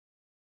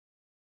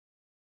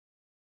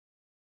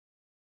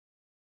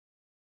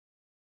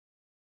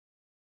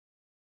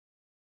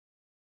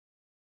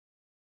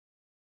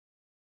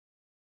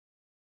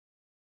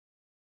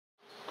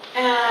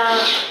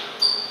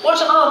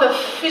what are the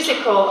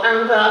physical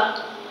and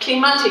the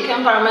climatic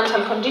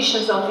environmental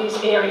conditions of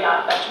this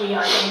area that we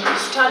are going to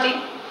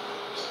study?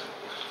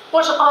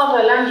 What are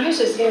the land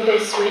uses in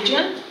this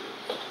region?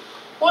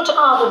 What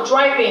are the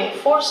driving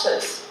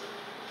forces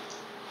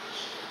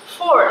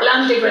for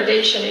land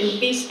degradation in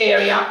this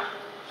area?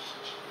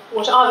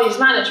 What are these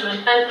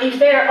management? And if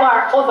there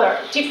are other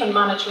different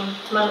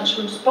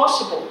managements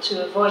possible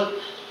to avoid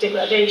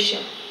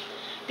degradation?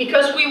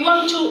 Because we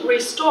want to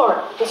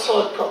restore the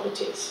soil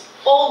properties.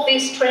 All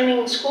this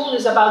training school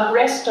is about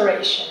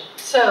restoration.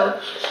 So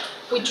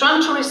we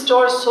try to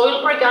restore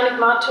soil organic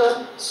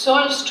matter,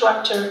 soil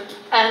structure,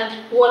 and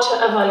water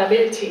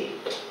availability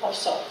of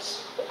soils.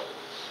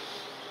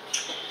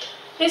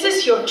 This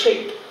is your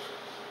trip.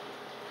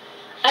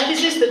 And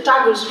this is the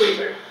Tagus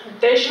River,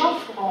 Tejo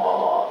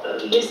for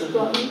the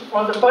Lisbon,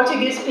 for the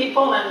Portuguese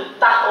people, and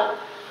Tajo, a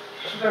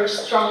very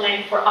strong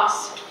name for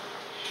us.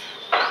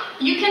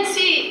 You can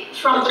see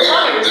from the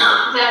colors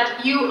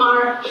that you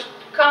are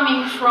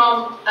coming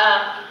from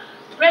a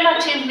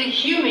relatively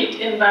humid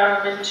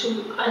environment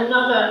to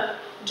another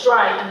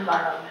dry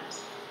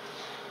environment.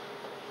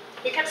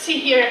 You can see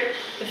here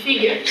the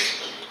figures.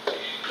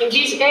 In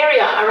this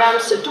area around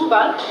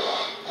Setúbal,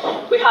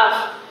 we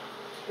have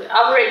the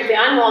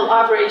annual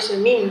average, the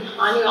mean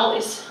annual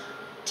is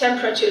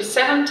temperature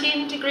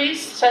 17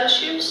 degrees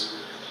Celsius.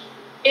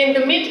 In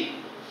the mid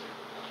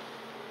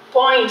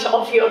point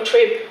of your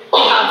trip, we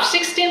have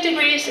 16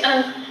 degrees,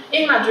 and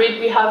in Madrid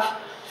we have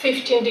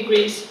 15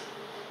 degrees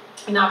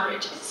in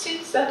average. It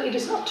seems that it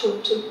is not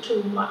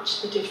too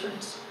much the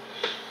difference.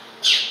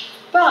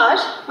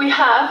 But we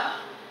have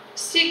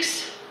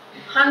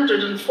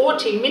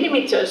 640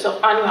 millimeters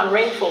of annual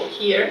rainfall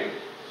here,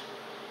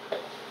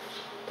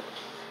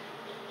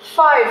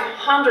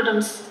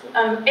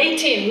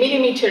 518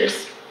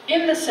 millimeters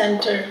in the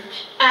center,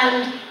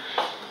 and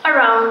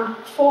around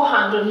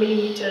 400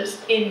 millimeters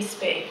in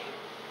Spain,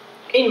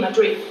 in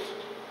Madrid,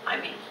 I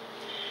mean.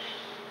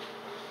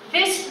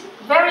 This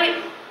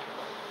very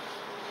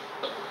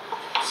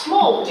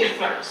small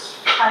difference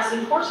has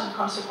important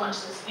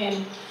consequences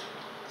in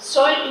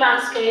soil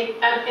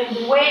landscape and in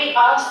the way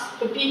us,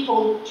 the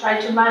people, try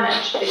to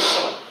manage this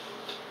soil.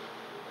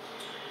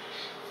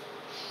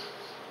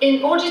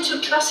 In order to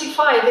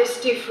classify these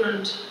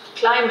different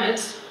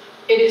climates,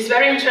 it is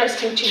very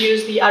interesting to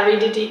use the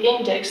aridity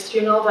index.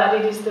 You know that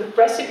it is the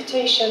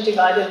precipitation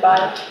divided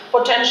by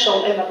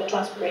potential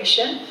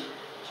evapotranspiration.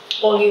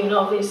 All you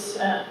know this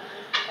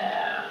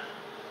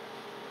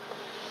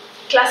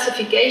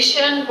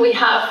classification. We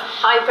have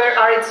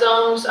hyper-arid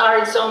zones,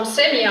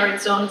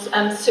 semi-arid zones,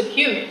 and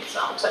subhumid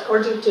zones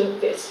according to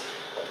this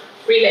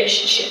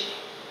relationship.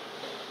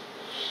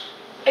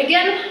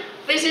 Again,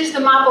 this is the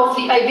map of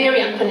the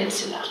Iberian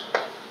Peninsula.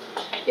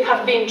 You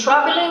have been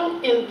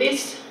traveling in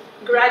this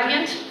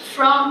gradient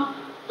from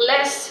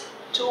less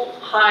to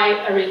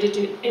high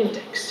aridity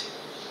index.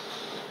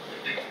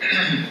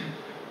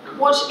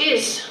 What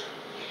is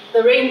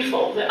the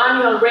rainfall, the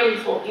annual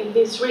rainfall in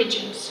these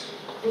regions?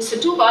 In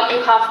Setúbal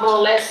you have more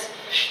or less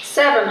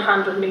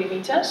 700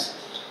 millimeters,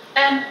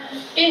 and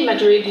in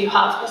Madrid you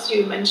have, as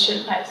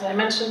I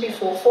mentioned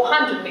before,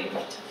 400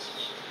 millimeters.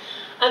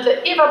 And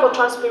the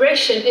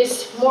evapotranspiration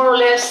is more or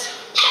less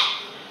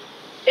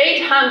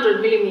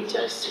 800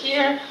 millimeters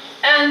here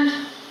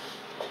and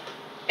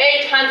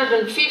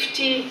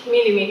 850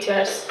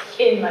 millimeters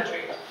in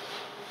Madrid.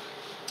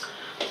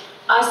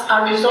 As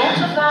a result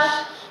of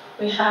that,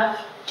 we have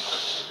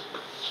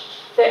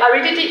the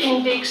aridity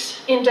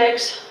index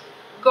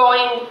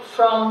going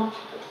from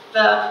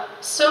the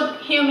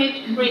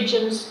subhumid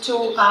regions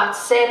to a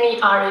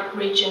semi-arid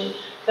region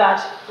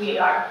that we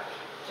are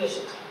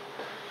visiting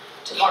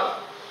tomorrow.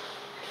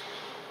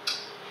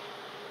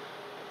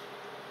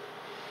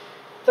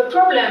 The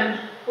problem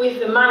with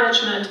the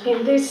management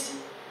in these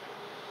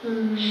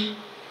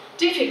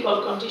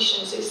difficult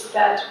conditions is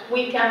that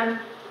we can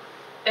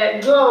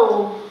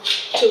go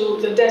to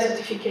the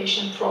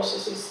desertification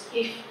processes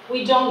if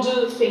we don't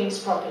do things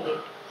properly.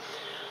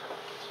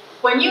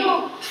 When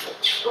you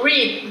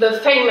read the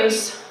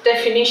famous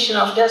definition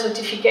of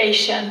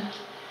desertification,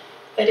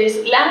 that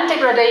is land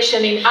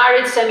degradation in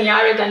arid,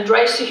 semi-arid and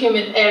dry to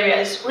humid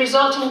areas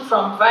resulting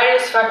from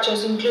various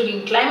factors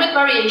including climate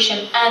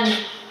variation and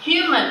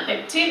human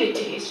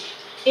activities,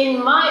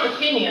 in my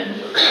opinion,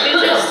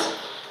 this is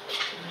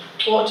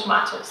what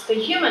matters, the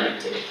human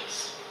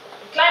activities.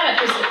 The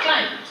climate is the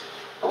climate.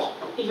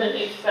 Even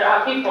if there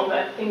are people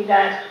that think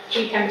that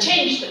we can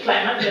change the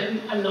climate,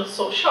 then I'm not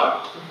so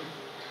sure.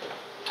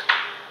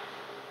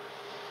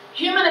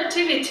 Human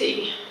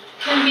activity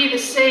can be the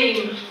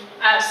same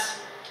as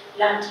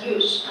land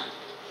use.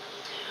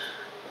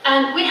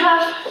 And we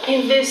have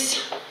in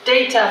this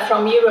data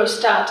from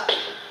Eurostat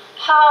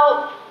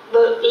how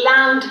the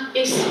land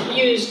is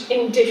used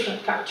in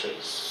different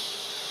countries.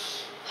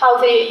 How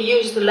they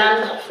use the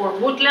land for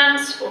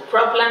woodlands, for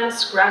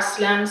croplands,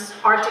 grasslands,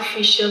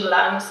 artificial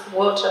lands,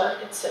 water,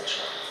 etc.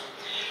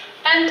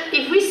 And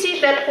if we see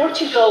that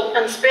Portugal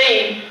and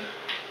Spain,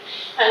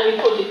 and we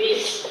put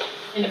this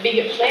in a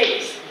bigger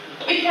place,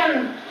 we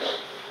can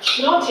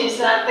notice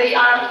that they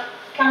are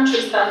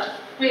countries that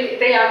really,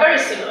 they are very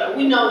similar.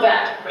 We know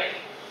that already.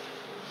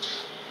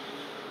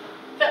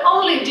 The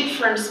only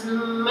difference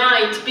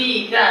might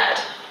be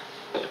that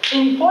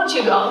in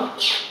Portugal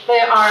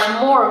there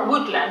are more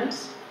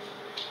woodlands,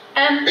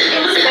 and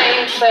in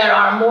Spain there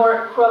are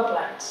more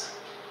croplands.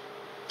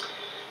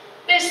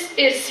 This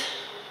is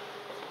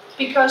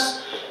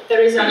because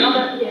there is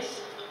another,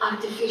 yes?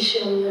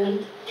 Artificial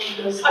land.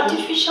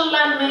 Artificial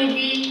land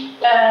maybe,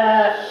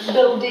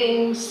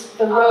 buildings,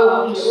 the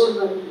roads,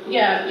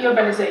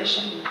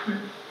 urbanization.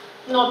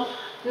 Not,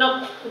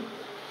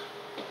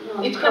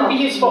 it can be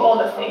used for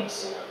other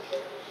things.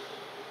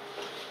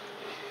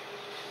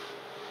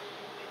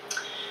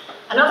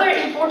 Another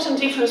important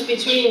difference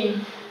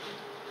between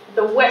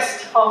the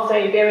west of the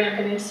Iberian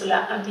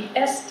Peninsula and the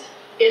east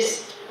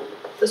is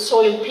the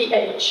soil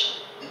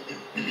pH.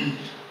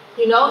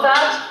 You know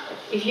that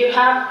if you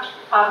have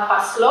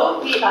a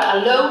low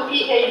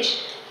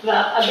pH,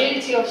 the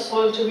ability of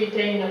soil to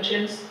retain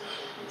nutrients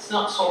is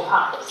not so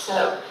high.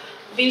 So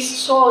these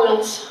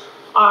soils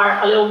are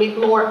a little bit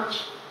more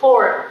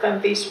poor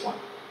than this one.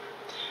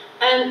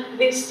 And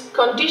this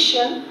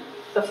condition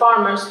the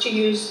farmers to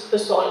use the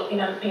soil in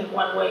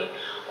one way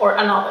or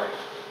another.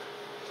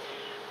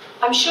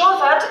 I'm sure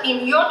that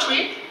in your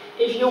trip,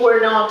 if you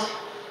were not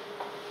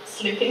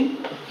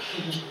sleeping,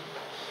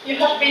 you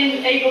have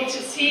been able to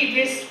see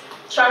this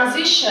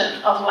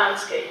transition of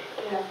landscape.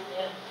 Yeah.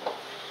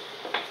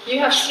 You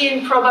have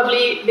seen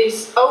probably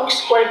this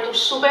oaks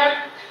Super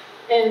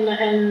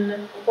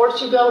in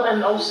Portugal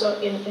and also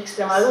in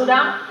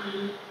Extremadura.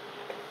 Mm-hmm.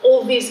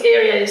 All these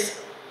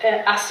areas,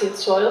 acid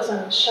soils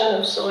and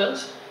shallow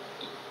soils.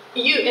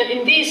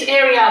 In this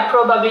area,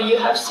 probably you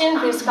have seen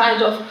this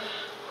kind of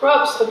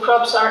crops. The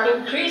crops are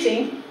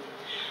increasing.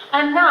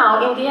 And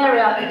now in the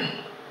area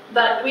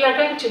that we are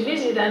going to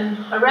visit and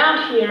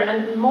around here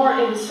and more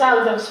in the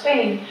south of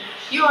Spain,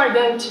 you are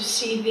going to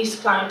see this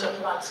kind of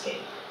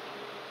landscape.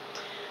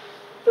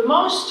 The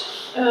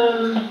most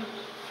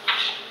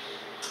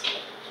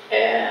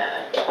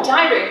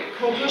direct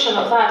conclusion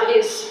of that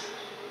is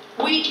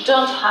we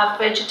don't have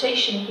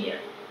vegetation here.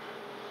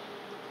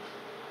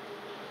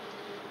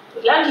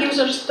 The land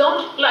users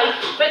don't like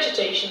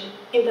vegetation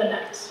in the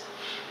lands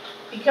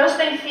because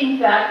they think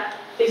that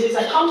this is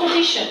a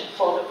competition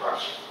for the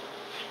crop.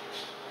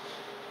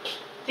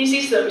 This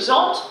is the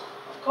result,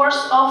 of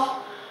course, of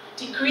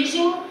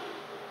decreasing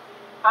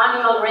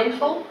annual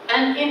rainfall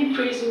and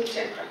increasing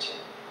temperature.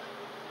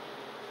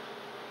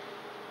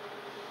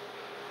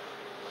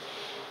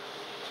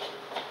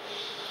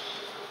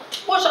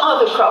 What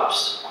are the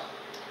crops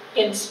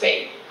in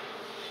Spain?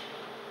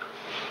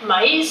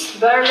 Maize,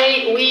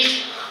 barley,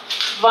 wheat,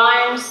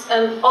 vines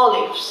and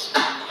olives.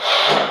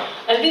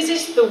 And this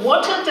is the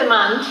water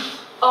demand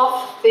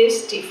of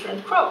these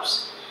different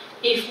crops.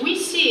 If we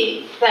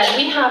see that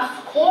we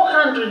have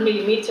 400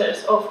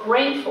 millimeters of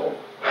rainfall,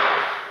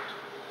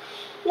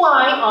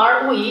 why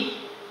are we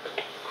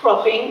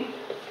cropping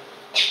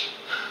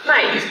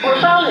maize or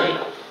barley?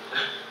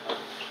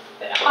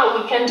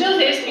 We can do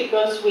this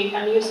because we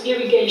can use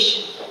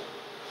irrigation.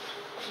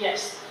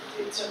 Yes,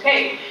 it's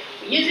okay.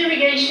 We use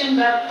irrigation,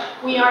 but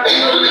we are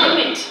in the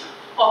limit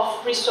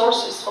of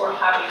resources for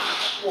having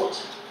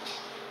water.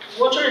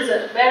 Water is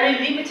a very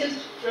limited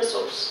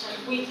resource,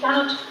 and we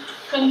cannot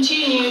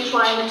continue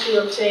trying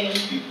to obtain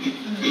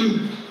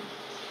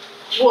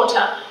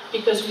water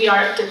because we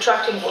are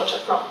detracting water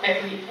from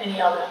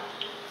any other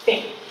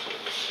thing.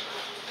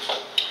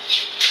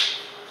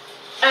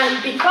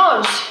 And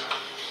because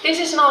this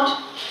is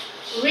not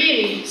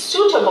really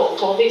suitable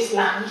for this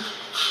land,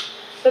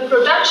 the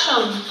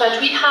production that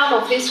we have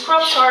of these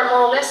crops are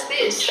more or less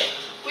this.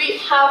 We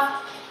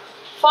have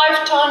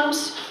 5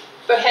 tons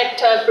per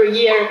hectare per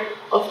year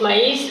of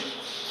maize,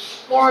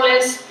 more or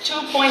less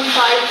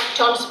 2.5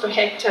 tons per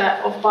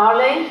hectare of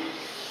barley,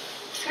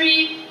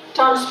 3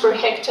 tons per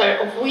hectare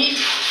of wheat,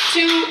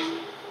 2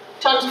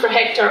 tons per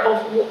hectare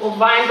of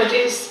vine, but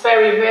it is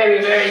very, very,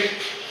 very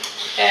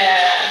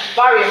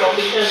variable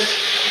because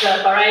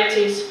the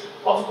varieties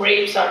of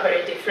grapes are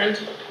very different.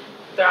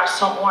 There are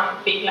some one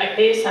big like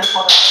this and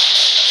other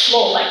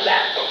small like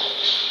that.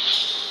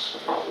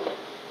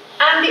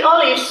 And the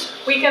olives,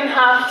 we can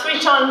have 3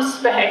 tons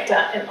per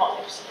hectare in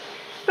olives.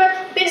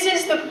 But this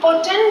is the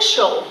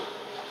potential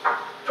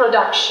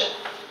production.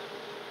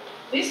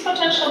 This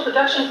potential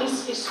production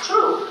is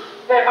true.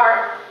 There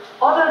are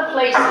other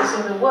places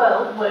in the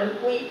world where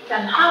we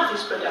can have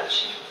this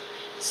production.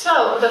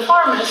 So the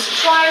farmers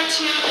try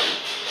to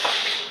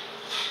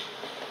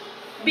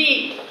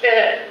be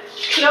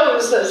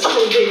closest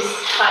to this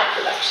high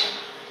production.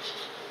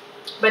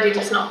 But it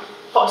is not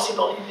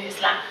possible in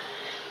this land.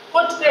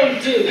 What they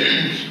do?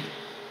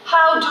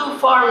 How do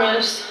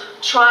farmers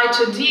try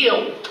to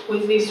deal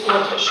with this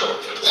water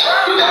shortage?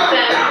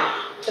 Then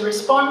the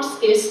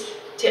response is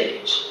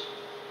tillage.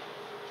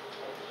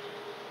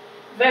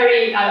 A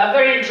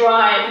very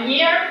dry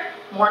year,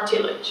 more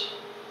tillage.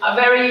 A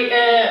very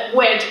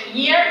wet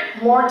year,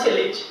 more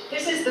tillage.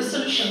 This is the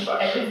solution for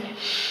everything.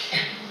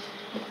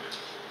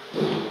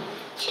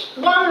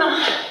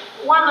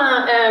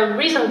 One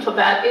reason for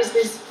that is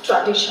this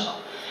traditional.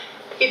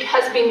 It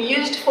has been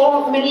used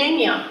for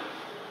millennia.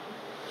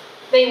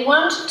 They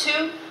want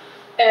to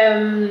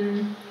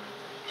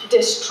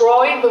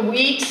destroy the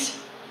weeds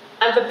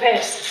and the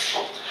pests.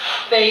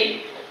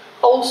 They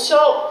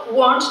also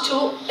want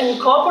to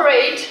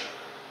incorporate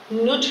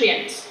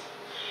nutrients.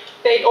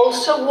 They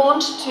also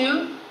want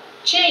to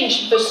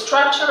change the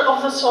structure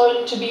of the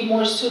soil to be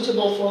more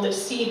suitable for the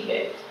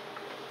seedbed.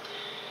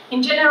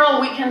 In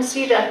general, we can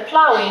see that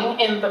plowing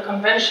in the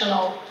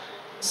conventional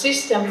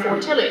system for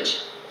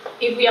tillage,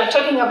 if we are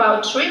talking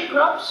about tree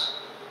crops,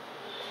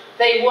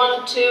 they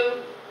want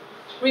to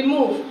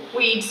remove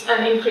weeds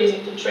and increase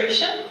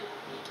infiltration.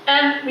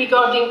 And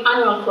regarding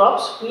annual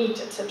crops,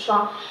 wheat,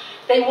 etc.,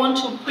 they want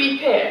to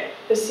prepare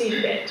the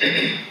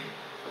seedbed.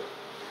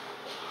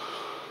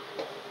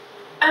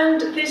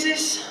 And this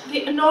is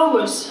the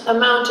enormous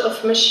amount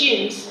of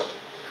machines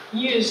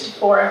used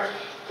for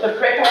the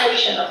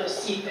preparation of the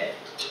seedbed.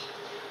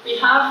 We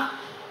have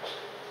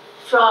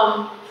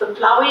from the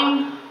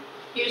plowing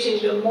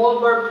using the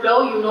moldboard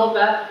plow, you know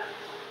that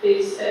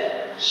this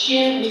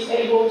machine is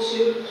able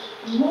to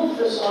move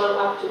the soil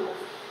up to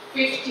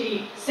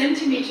 50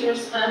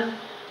 centimeters and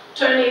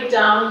turn it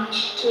down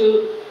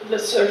to the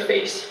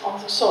surface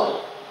of the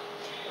soil.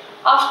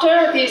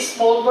 After this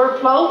moldboard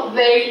plow,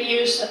 they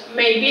use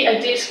maybe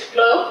a disc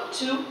plow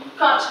to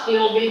cut a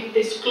little bit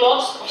this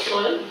clods of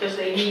soil because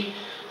they need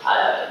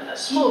a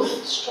smooth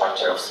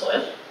structure of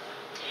soil.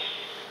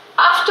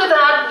 After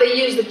that, they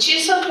use the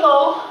chisel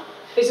plow.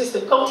 This is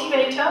the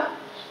cultivator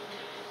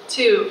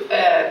to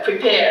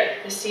prepare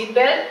the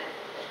seedbed.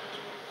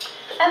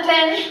 And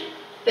then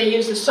they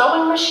use the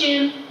sowing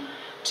machine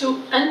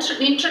to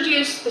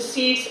introduce the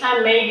seeds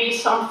and maybe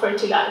some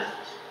fertilizer.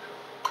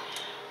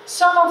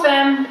 Some of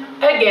them,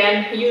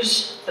 again,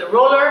 use the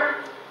roller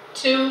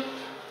to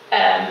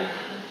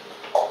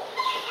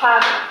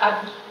have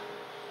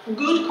a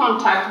good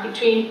contact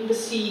between the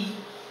seed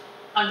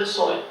and the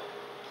soil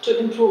to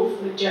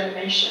improve the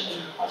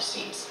germination of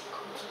seeds.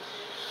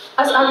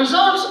 As a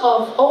result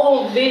of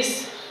all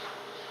these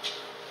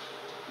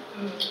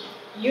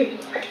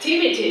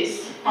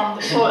activities on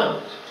the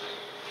soil,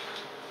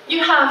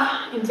 you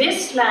have in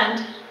this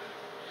land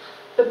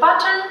the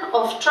pattern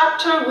of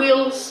tractor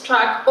wheels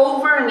track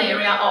over an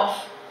area of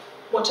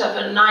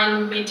whatever,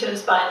 9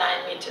 meters by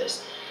 9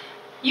 meters.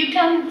 You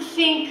can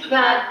think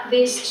that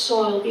this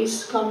soil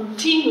is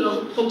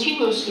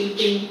continuously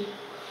being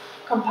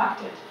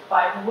compacted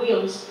by the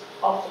wheels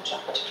of the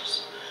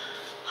tractors.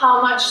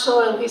 How much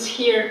soil is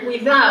here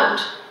without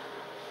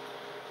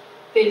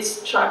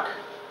this truck?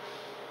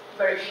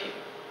 Very few.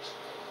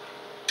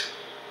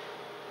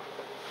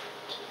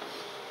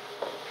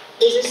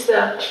 This is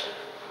the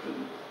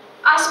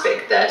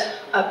aspect that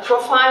a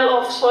profile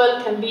of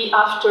soil can be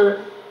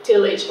after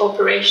tillage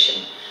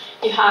operation.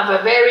 You have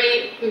a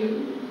very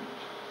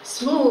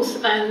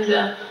smooth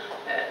and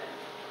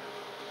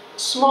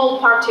small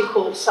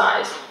particle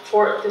size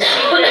for the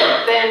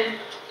seedbed, then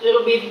a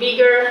little bit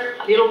bigger,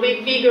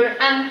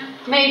 and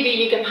maybe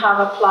you can have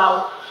a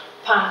plow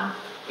pan,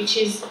 which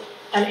is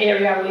an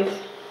area with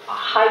a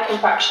high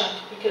compaction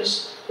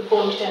because the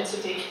bulk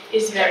density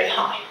is very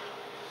high.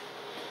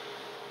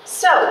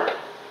 So,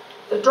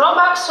 the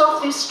drawbacks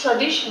of this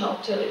traditional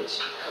tillage,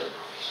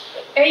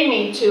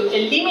 aiming to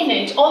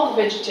eliminate all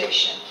the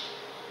vegetation,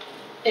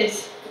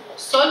 is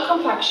soil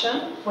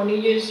compaction when you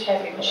use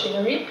heavy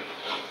machinery.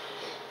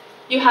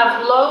 You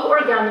have low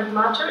organic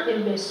matter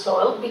in this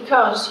soil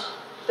because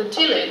the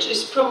tillage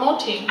is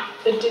promoting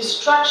the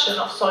destruction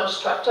of soil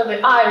structure,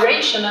 the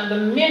aeration and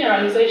the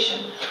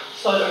mineralization of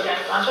soil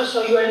organic matter,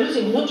 so you are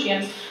losing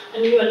nutrients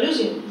and you are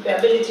losing the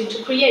ability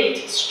to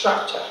create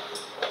structure.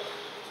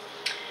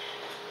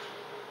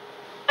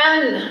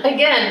 And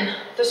again,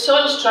 the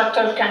soil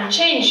structure can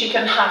change. You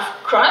can have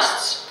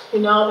crusts, you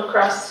know, the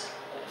crusts,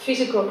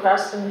 physical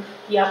crusts in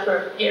the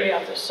upper area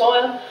of the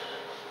soil,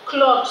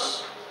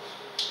 clods,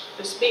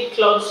 these big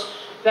clods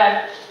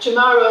that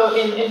tomorrow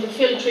in the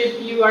field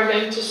trip you are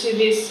going to see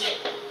this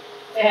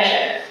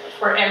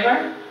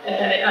forever,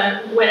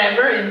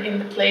 wherever in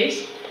the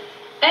place.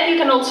 And you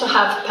can also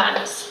have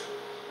pans.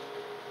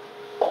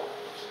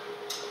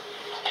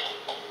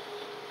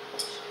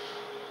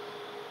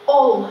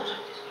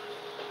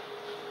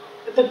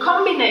 The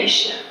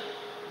combination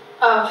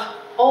of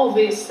all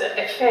these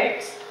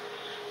effects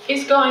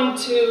is going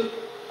to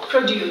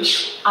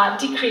produce a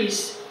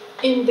decrease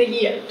in the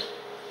yield.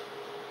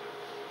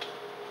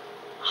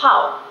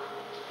 How?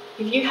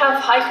 If you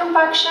have high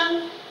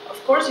compaction,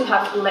 of course you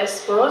have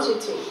less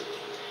porosity.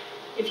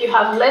 If you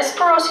have less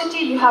porosity,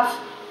 you have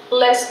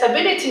less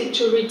ability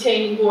to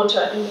retain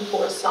water in the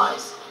pore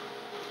size.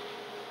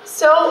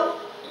 So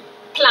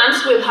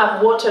plants will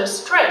have water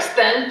stress,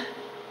 then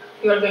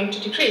you are going to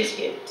decrease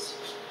yields.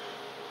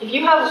 If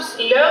you have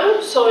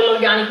low soil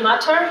organic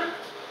matter,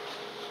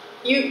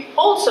 you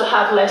also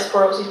have less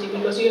porosity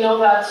because you know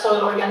that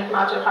soil organic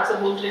matter has a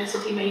bulk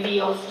density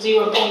maybe of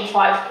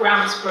 0.5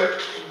 grams per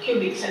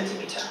cubic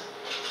centimeter.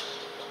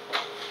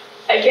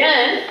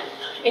 Again,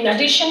 In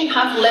addition, you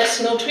have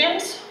less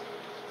nutrients,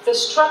 the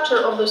structure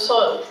of the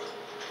soil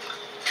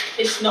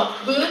is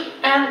not good,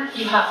 and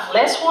you have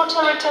less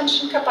water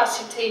retention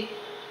capacity,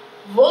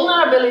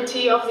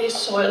 vulnerability of these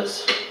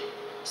soils,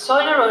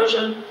 soil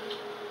erosion,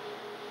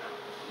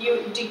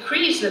 you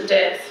decrease the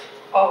depth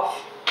of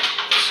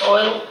the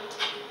soil,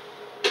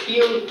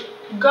 you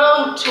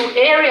go to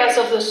areas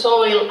of the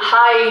soil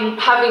having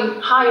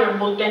higher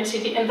bulk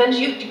density, and then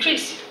you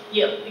decrease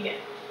yield again.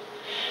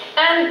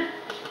 And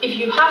if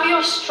you have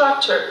your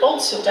structure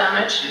also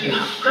damaged, you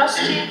have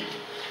crusting,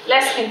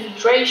 less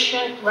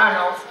infiltration,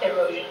 runoff,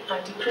 erosion,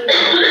 and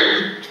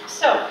decrease.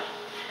 So,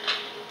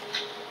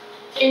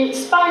 in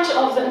spite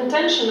of the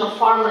intention of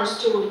farmers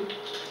to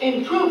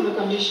improve the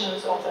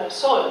conditions of their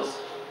soils,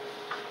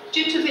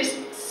 due to this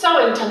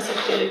soil-intensive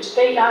tillage,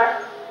 they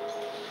are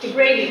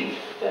degrading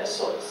their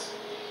soils.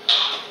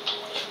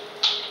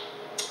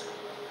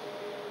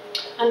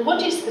 And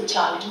what is the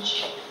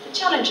challenge? The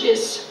challenge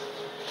is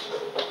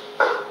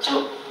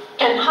to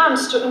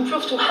enhance, to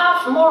improve, to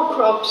have more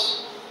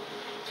crops,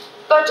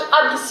 but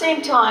at the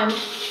same time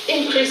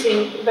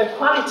increasing the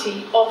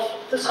quality of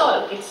the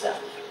soil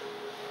itself,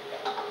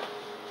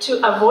 to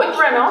avoid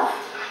runoff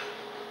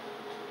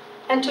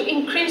and to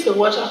increase the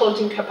water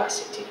holding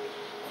capacity.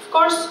 Of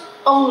course,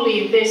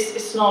 only this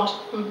is not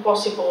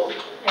possible.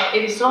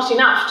 It is not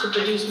enough to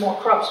produce more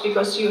crops,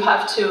 because you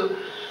have to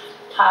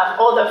have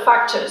other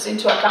factors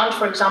into account,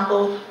 for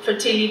example,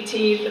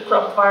 fertility, the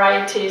crop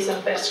varieties,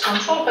 and pest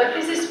control, but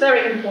this is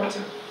very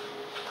important.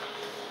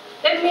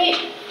 Let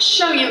me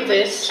show you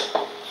this.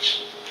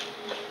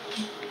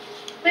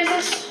 This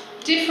is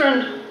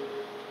different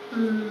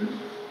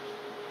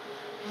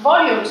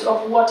volumes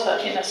of water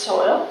in a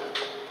soil,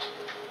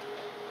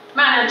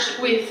 managed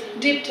with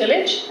deep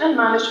tillage and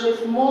managed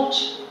with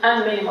mulch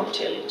and minimum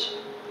tillage.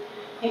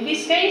 In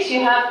this case,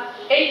 you have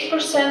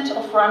 8%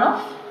 of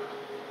runoff,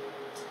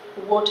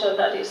 the water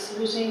that is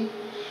losing,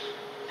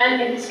 and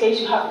in this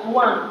case you have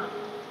 1.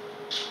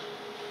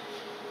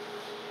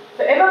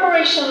 The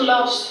evaporation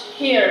loss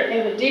here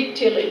in the deep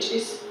tillage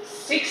is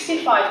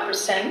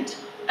 65%,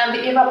 and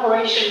the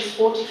evaporation is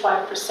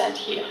 45%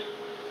 here.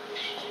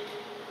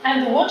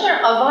 And the water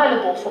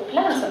available for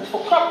plants and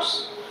for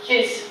crops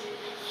is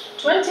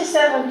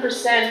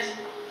 27%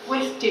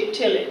 with deep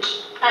tillage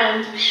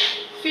and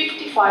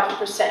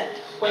 55%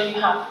 when you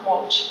have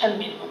mulch and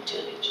minimum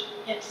tillage.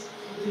 Yes?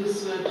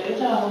 This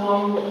data, how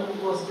long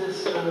was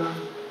this,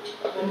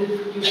 when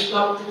did you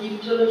stop the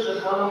deep tillage, and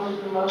how long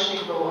did the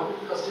mulching go on?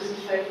 Because this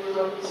effect will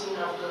not be seen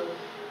after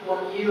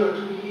 1 year or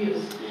 2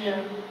 years.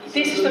 Yeah.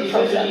 This is the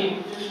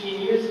problem.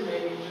 15 years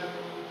maybe in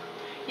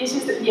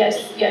Germany.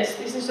 Yes,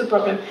 this is the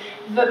problem.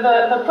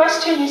 The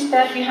question is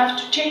that we have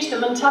to change the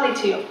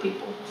mentality of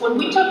people. When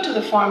we talk to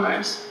the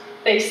farmers,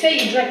 they say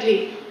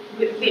exactly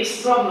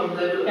this problem.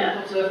 They will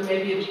observe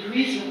maybe a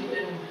decrease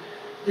in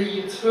the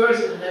yields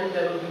first, and then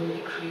there will be an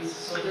increase.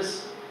 So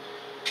this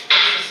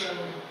is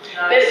a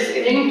nice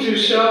thing to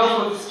show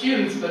for the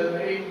students, but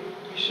maybe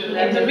we should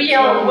have in the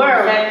real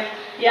world.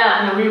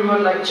 In the real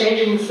world, like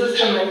changing the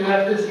system, and you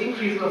have this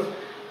increase of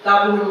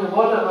doubling the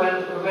water,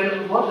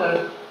 available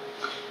water.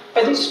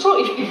 But it's true.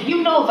 If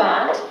you know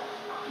that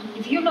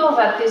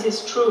this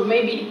is true,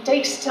 maybe it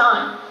takes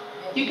time.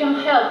 You can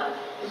help.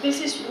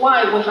 This is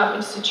why we have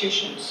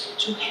institutions,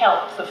 to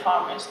help the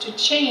farmers to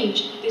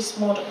change this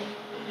model.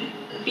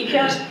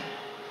 Because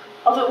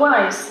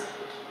otherwise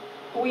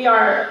we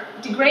are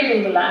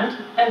degrading the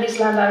land, and this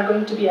land are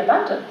going to be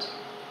abandoned.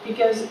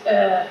 Because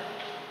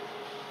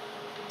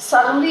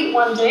suddenly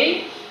one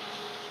day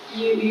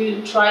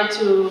you try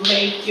to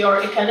make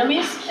your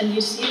economies and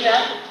you see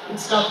that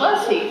it's not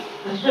worthy.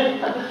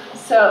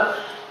 So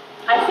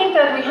I think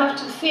that we have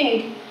to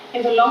think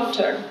in the long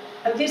term,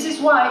 and this is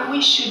why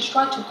we should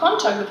try to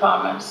contact the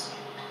farmers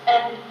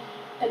and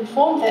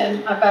inform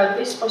them about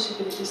these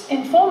possibilities,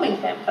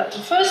 informing them that the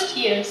first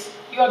years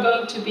you are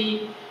going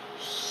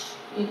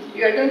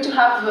to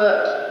have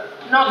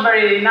not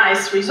very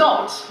nice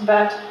results,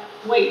 but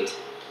wait.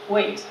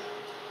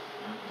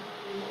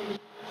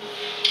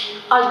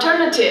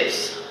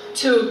 Alternatives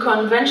to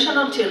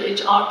conventional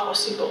tillage are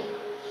possible.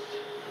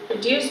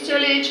 Reduced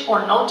tillage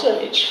or no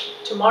tillage.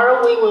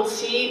 Tomorrow we will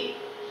see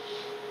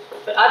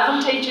the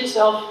advantages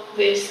of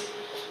this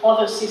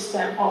other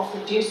system of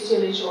reduced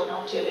tillage or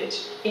no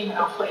tillage in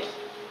Aranjuez.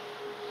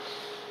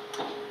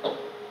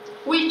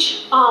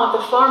 Which are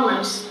the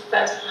farmers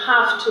that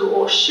have to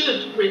or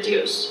should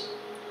reduce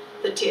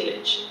the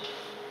tillage?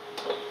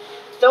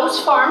 Those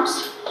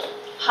farms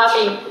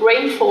having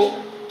rainfall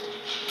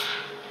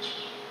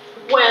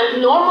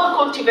when normal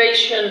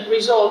cultivation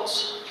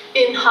results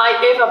in high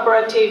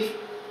evaporative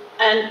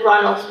and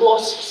runoff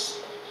losses.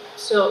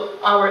 So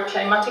our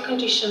climatic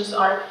conditions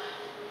are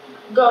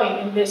going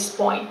in this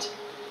point.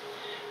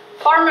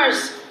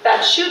 Farmers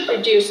that should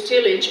reduce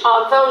tillage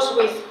are those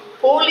with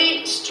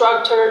poorly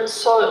structured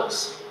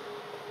soils,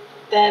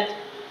 that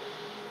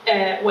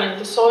when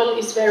the soil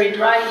is very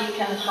dry you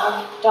can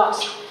have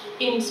dust.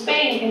 In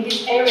Spain, in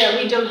this area,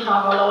 we don't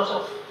have a lot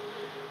of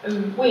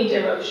wind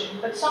erosion,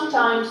 but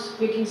sometimes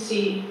we can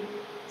see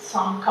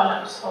some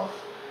columns of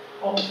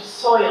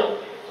soil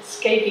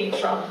escaping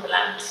from the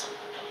lands.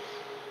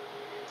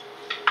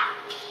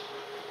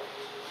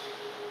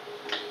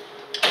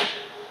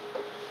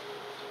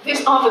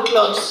 These are the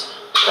clods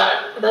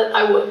that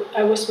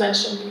I was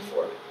mentioned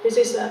before. This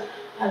is a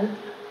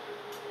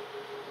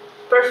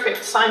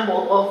perfect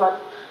symbol of a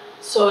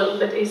soil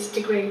that is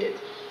degraded.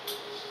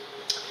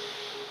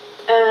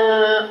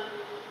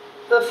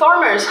 The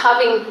farmers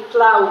having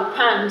plow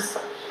pans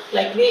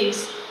like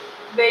this,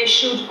 they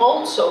should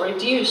also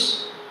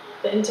reduce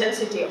the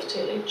intensity of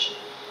tillage.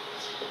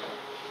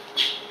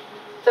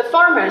 The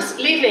farmers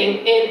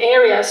living in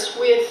areas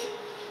with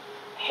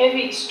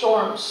heavy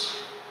storms,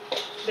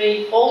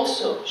 they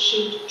also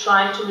should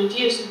try to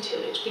reduce the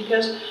tillage,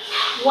 because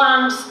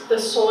once the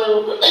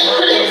soil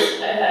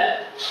is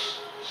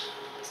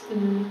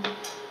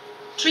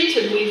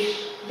treated with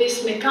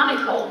these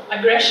mechanical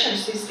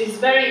aggressions, is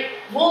very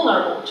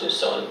vulnerable to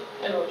soil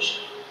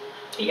erosion.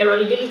 The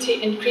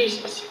erodibility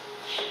increases.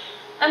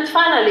 And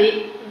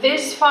finally,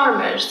 these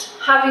farmers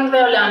having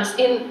their lands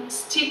in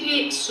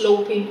steeply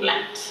sloping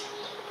lands.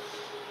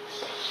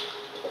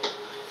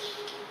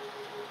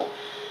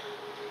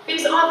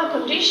 These are the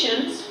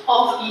conditions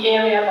of the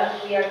area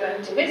that we are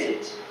going to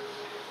visit.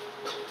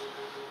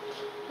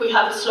 We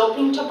have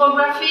sloping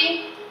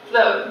topography,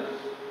 the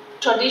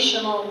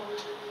traditional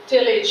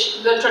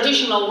tillage, the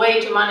traditional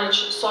way to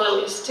manage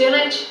soil is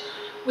tillage.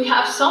 We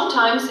have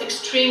sometimes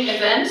extreme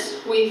events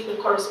with the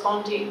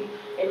corresponding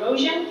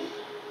erosion,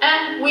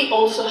 and we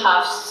also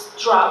have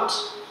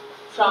droughts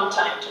from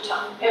time to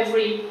time.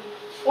 Every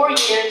 4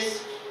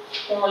 years,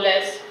 more or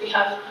less, we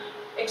have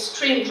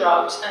extreme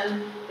droughts,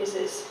 and this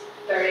is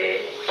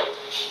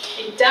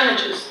it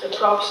damages the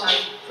crops and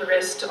the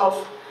rest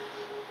of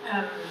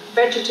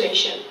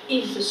vegetation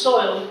if the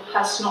soil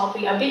has not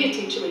the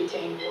ability to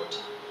retain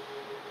water.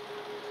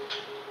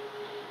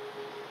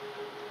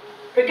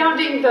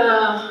 Regarding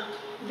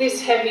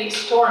these heavy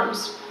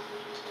storms,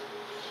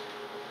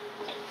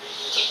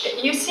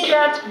 you see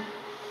that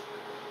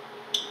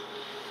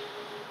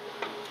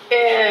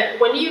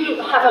when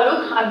you have a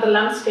look at the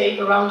landscape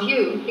around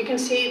you, you can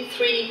see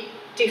 3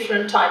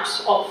 different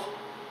types of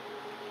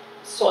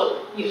soil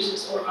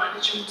uses or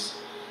managements.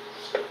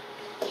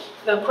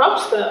 The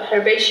crops, the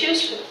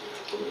herbaceous,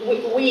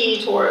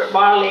 wheat or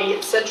barley,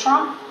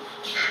 etc.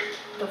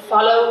 The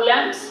fallow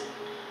lands,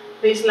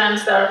 these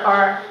lands that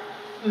are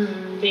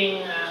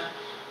being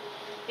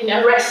in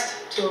a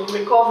rest to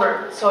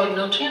recover soil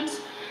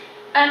nutrients,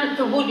 and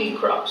the woody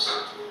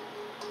crops.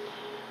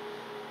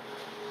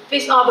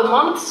 These are the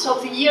months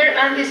of the year,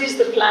 and this is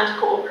the plant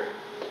cover.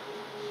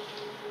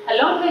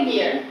 Along the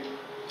year,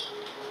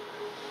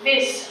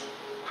 these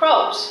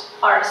crops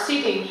are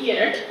sitting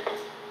here,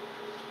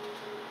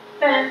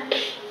 then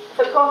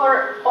the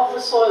cover of the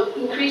soil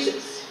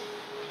increases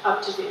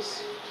up to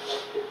this.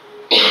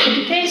 In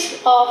the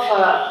case of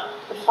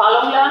the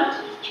fallow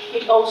land,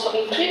 it also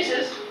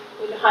increases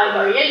with high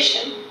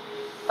variation,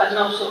 but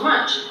not so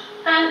much.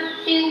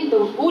 And in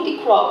the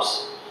woody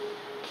crops,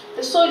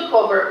 the soil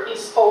cover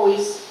is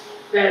always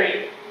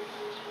very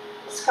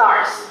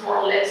scarce, more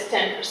or less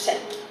 10%.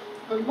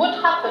 And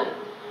what happens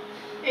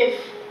if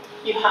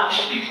you have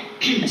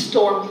a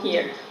storm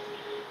here?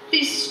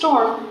 This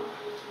storm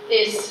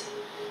is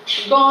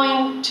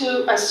going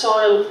to a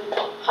soil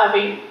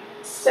having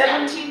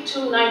 70 to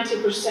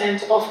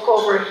 90% of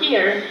cover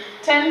here,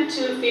 10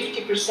 to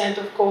 50%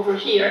 of cover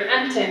here,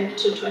 and 10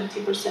 to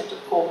 20%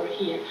 of cover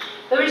here.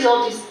 The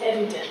result is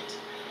evident.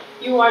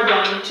 You are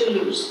going to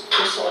lose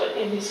the soil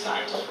in this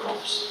kind of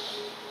crops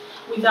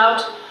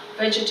without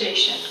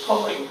vegetation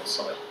covering the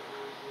soil.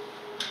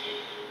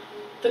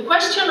 The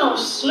question of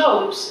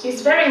slopes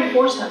is very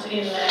important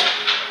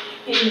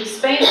in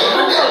Spain and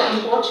also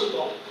in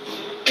Portugal.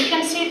 You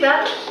can see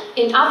that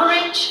in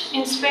average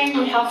in Spain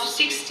we have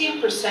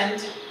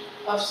 16%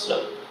 of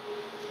slope.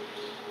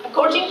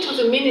 According to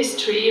the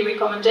ministry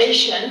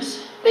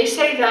recommendations, they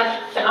say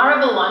that the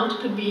arable land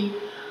could be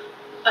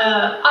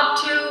up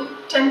to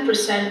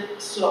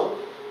 10% slope.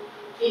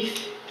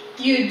 If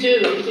you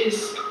do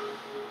this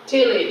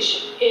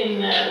tillage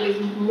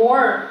with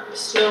more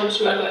slopes,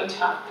 you are going to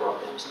have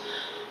problems.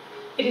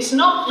 It is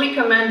not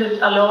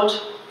recommended a lot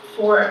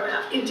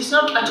it is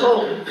not at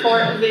all for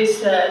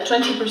this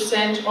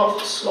 20%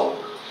 of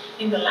slope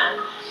in the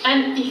land.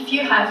 And if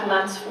you have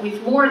lands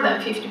with more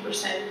than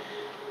 50%,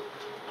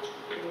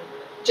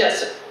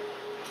 just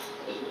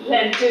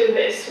let do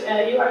this.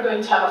 You are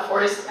going to have a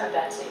forest and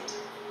that's it.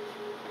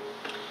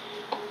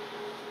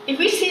 If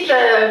we see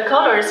the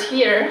colors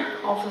here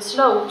of the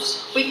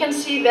slopes, we can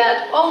see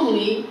that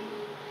only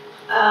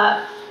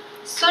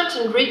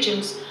certain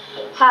regions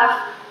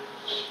have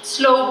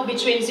slope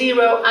between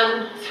 0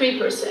 and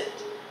 3%.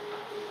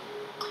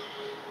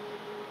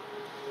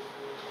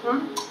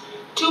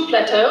 2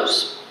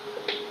 plateaus,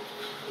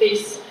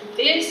 this and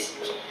this,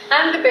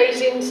 and the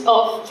basins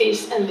of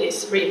this and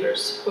this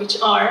rivers,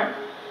 which are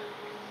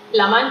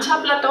La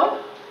Mancha Plateau,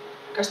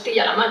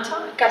 Castilla-La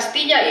Mancha,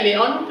 Castilla y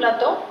León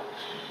Plateau,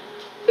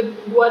 the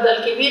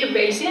Guadalquivir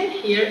Basin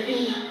here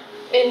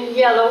in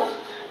yellow,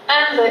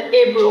 and the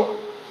Ebro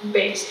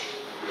Basin.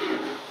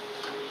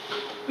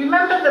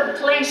 Remember the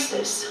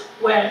places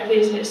where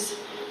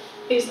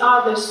these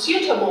are the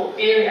suitable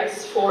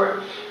areas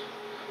for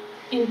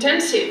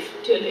intensive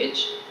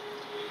tillage.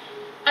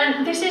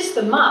 And this is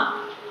the map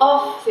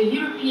of the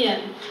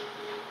European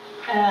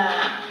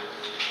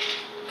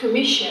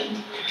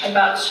Commission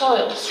about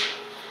soils.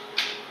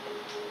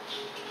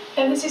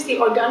 And this is the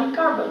organic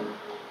carbon.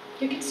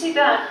 You can see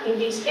that in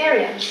these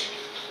areas.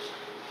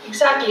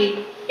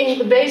 Exactly, in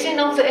the basin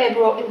of the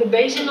Ebro, in the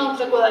basin of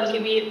the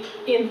Guadalquivir,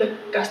 in the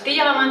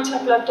Castilla-La Mancha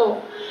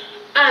Plateau,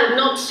 and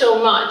not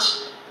so much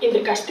in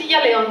the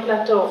Castilla-León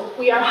Plateau,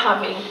 we are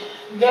having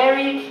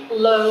very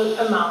low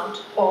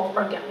amount of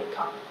organic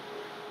carbon.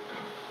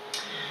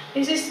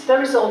 This is the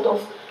result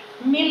of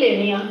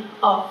millennia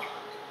of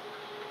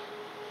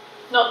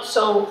not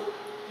so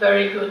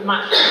very good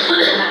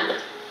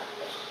management.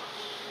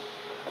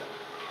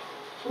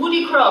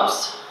 Woody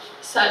crops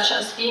such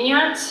as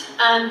vineyards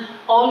and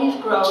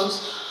olive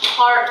groves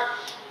are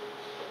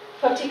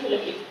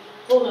particularly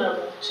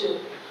vulnerable to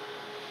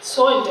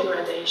soil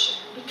degradation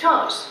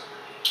because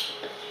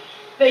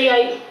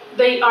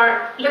they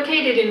are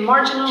located in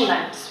marginal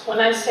lands. When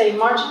I say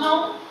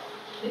marginal,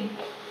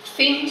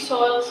 thin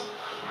soils,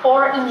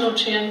 poor in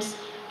nutrients,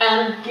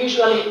 and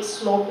usually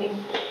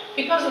sloping,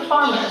 because the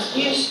farmers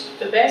use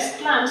the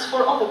best lands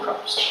for other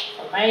crops,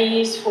 for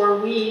maize, for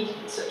wheat,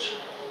 etc.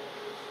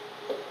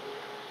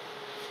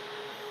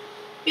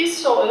 These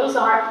soils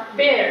are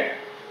bare,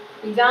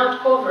 without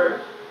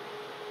cover,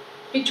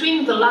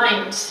 between the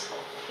lines,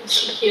 you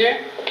see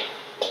here,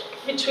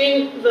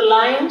 between the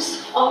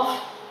lines of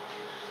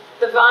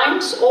the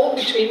vines or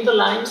between the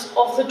lines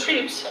of the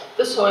trees,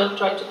 the soil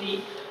tries to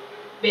be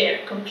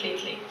bare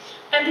completely.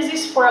 And this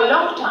is for a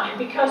long time,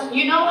 because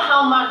you know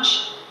how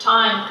much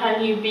time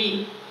can you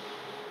be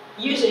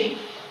using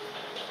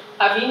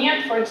a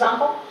vineyard, for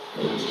example?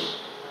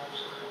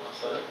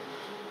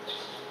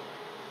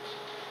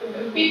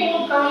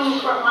 People coming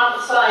from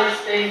outside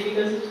say,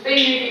 because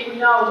they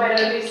know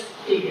better these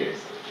figures.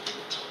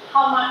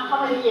 How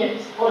many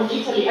years? Or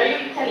Italy? Are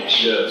you Italian?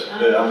 Yes,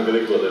 I'm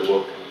Greek, but I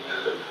work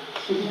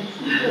in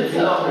Italy.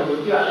 So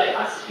you are like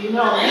us, you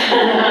know.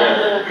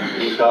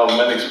 We have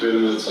many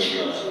experiments on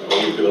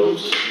olive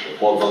groves,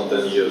 more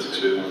than 10 years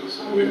experience.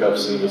 We have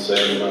seen the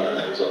same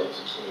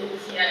results.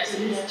 Yes,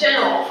 it's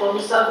general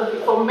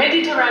for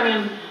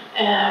Mediterranean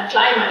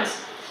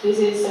climates. This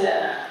is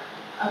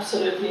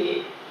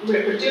absolutely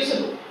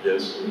reproducible.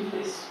 Yes. If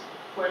this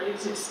were to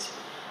exist.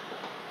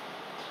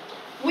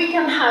 We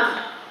can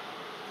have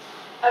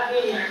a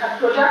vineyard, a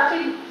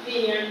productive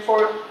vineyard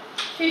for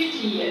 50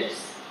 years.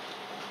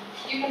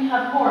 You can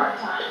have more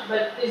time,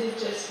 but this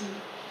is just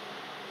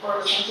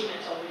for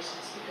sentimental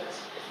reasons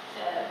because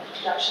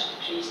production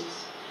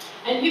decreases.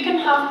 And you can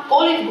have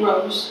olive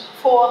groves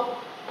for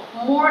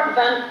more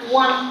than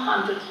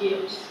 100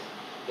 years.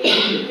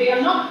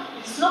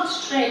 It's not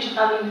strange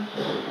having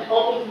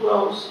olive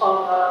groves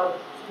of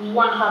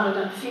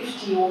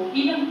 150 or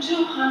even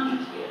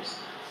 200 years.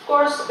 Of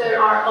course, there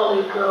are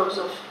olive groves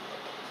of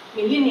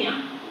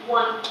millennia,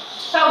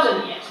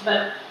 1,000 years,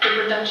 but the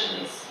production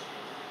is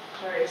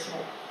very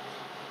small.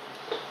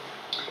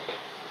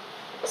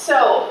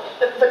 So,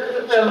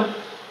 the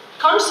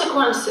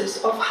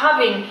consequences of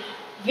having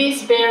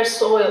this bare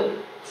soil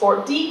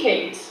for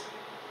decades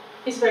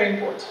is very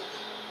important.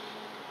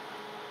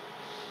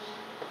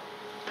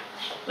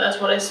 That's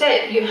what I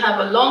said. You have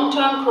a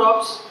long-term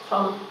crops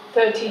from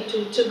 30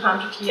 to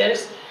 200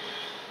 years.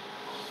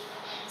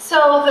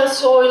 So the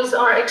soils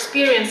are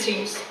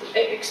experiencing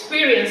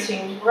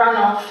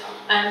runoff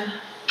and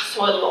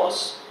soil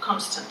loss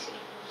constantly.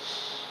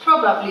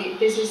 Probably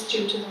this is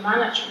due to the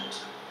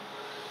management.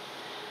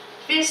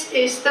 This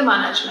is the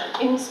management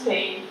in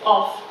Spain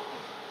of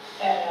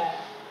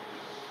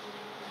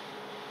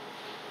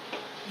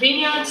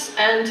vineyards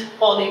and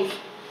olive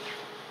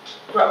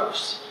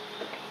groves.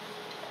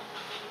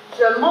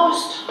 The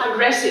most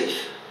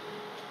aggressive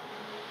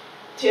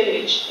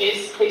tillage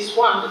is this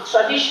one, the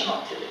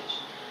traditional tillage.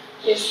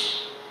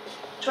 Is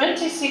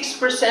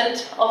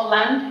 26% of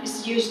land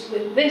is used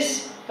with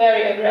this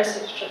very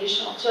aggressive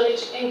traditional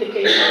tillage in the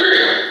case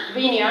of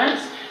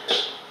vineyards,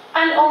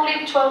 and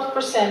only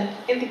 12%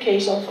 in the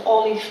case of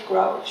olive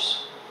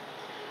groves.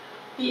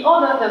 The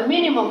other, the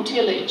minimum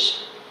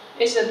tillage,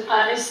 is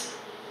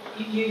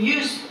you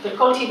use the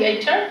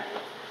cultivator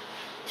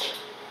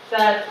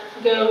that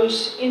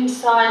goes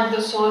inside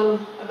the soil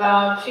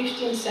about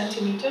 15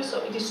 centimeters, so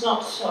it is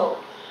not so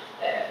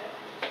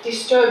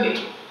disturbing.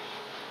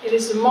 It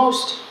is the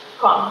most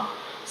common,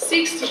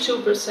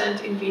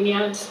 62% in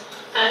vineyards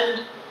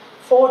and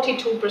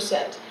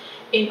 42%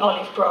 in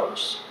olive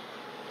groves.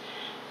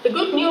 The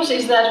good news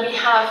is that we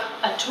have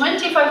a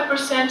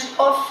 25%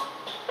 of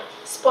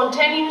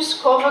spontaneous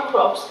cover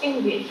crops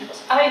in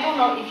vineyards. I don't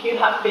know if you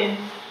have been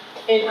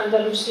in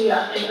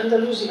Andalusia.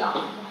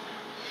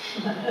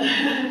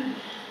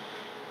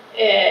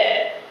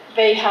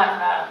 They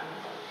have,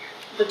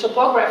 the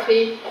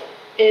topography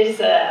is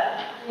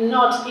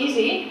not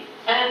easy,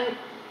 and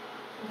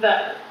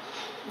the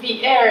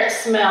the air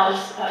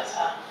smells as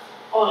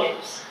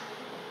olives.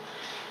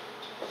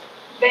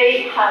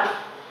 They have,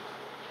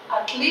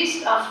 at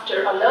least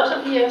after a lot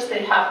of years,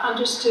 they have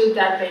understood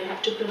that they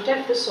have to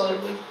protect the soil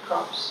with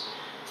crops.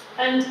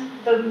 And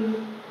the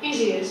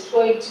easiest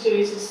way to do it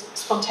is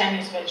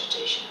spontaneous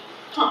vegetation.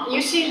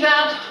 You see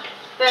that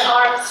there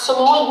are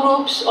small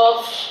groups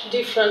of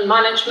different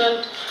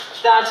management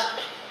that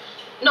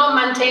no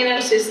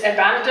maintenance is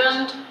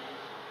abandoned,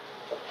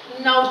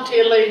 no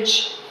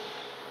tillage,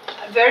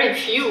 very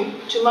few.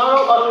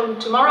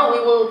 Tomorrow we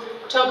will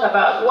talk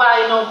about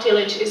why no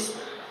tillage is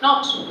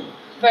not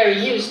very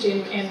used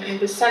in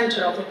the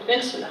center of the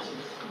peninsula,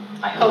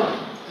 I hope.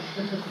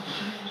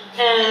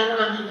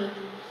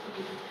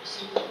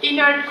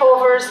 Inert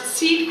covers,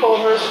 seed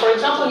covers, for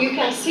example, you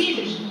can see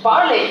the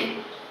barley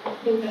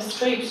in the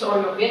strips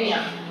or your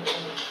vineyard.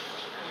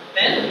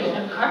 Then you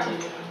can cut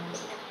it.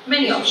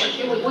 Many options,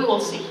 we will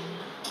see.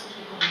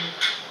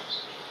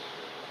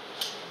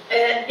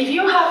 If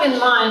you have in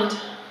mind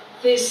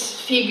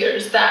these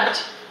figures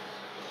that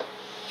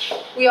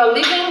we are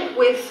living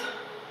with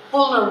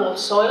vulnerable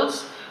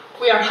soils,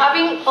 we are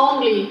having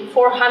only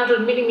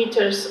 400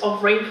 millimeters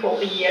of rainfall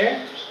a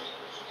year.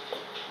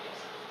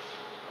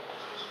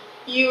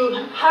 You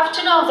have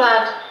to know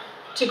that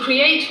to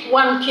create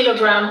 1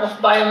 kilogram of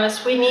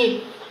biomass, we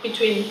need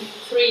between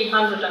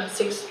 300 and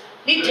 6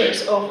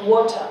 liters of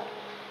water.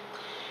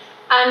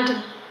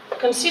 And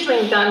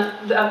considering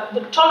that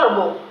the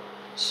tolerable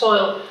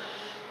soil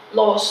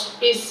loss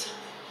is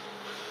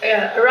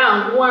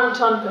around 1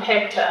 ton per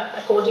hectare,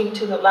 according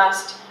to the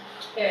last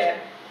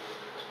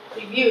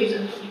reviews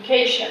and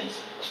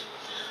publications,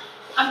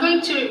 I'm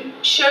going to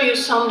show you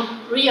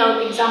some real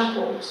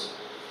examples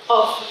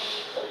of.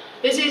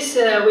 This is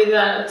with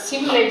a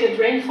simulated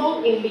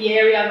rainfall in the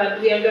area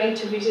that we are going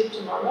to visit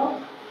tomorrow.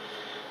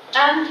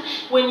 And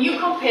when you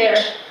compare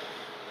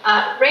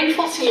a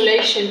rainfall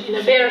simulation in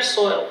a bare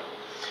soil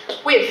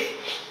with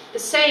the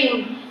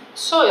same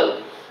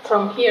soil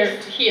from here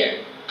to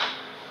here,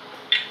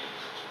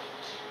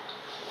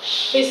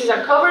 this is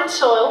a covered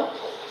soil.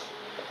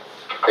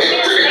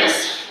 This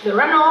is the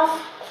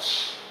runoff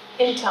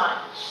in time.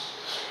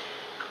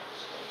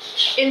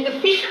 In the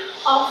peak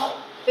of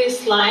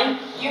this line,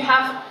 you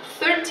have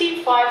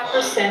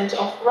 35%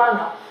 of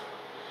runoff.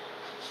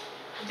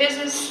 This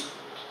is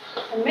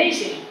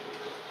amazing.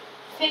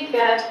 Think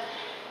that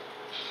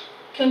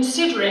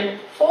considering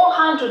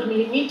 400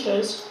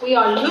 millimeters, we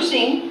are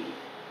losing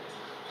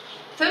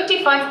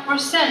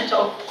 35%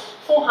 of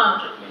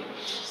 400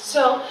 millimeters.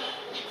 So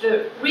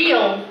the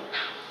real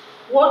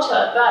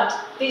water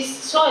that this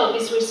soil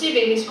is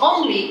receiving is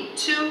only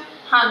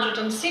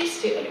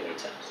 260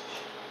 millimeters.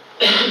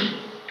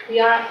 We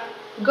are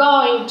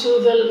going to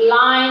the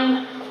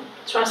line,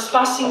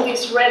 trespassing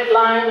this red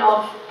line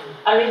of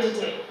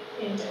aridity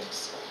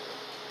index.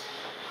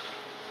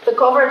 The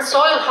covered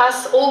soil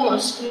has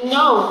almost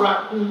no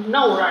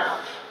runoff,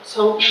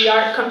 so we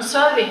are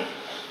conserving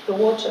the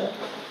water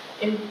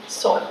in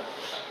soil.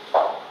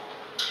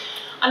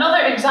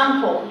 Another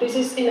example, this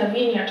is in a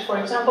vineyard, for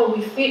example,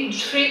 with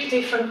 3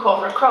 different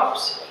cover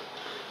crops.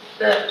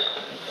 The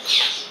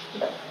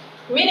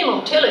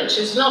minimum tillage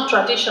is not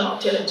traditional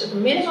tillage, the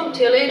minimum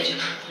tillage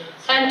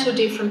and 2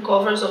 different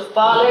covers of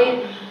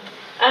barley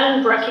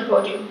and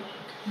brachypodium,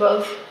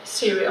 both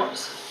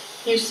cereals.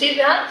 You see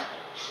that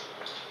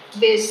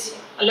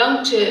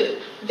along to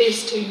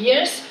these 2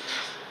 years,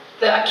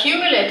 the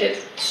accumulated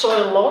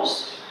soil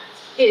loss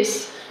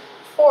is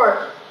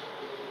for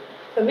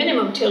the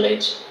minimum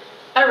tillage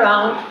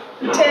around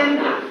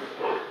 10.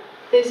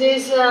 This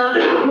is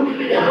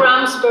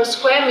grams per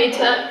square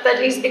meter,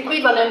 that is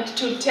equivalent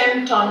to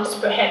 10 tons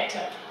per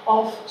hectare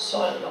of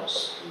soil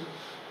loss.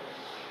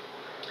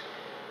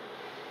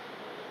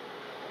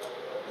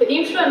 The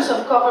influence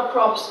of cover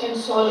crops in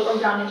soil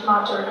organic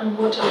matter and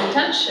water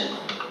retention.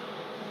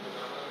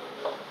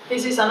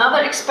 This is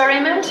another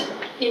experiment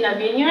in a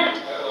vineyard,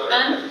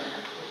 and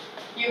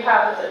you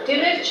have the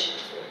tillage,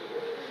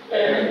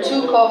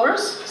 2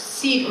 covers,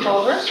 seed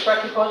covers,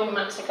 brachypodium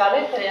and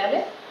secale,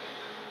 cereale,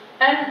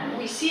 and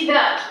we see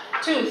that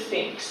 2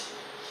 things.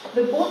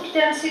 The bulk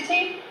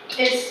density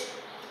is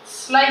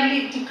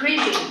slightly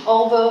decreasing,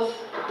 although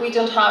we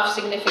don't have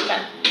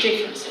significant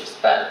differences,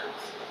 but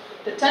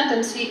the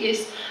tendency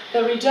is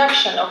the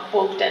reduction of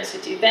bulk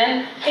density,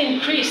 then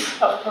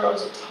increase of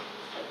porosity.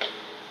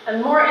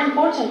 And more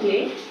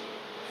importantly,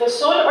 the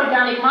soil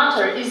organic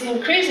matter is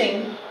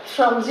increasing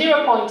from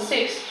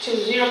 0.6 to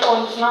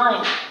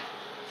 0.9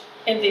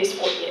 in these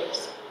 4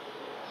 years.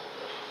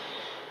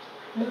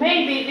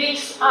 Maybe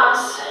this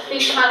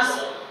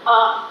has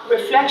a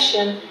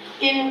reflection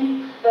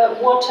in the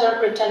water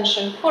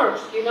retention curve.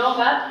 You know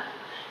that?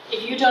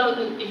 If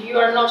you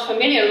are not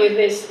familiar with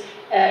this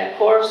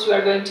curves you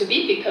are going to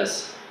be,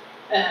 because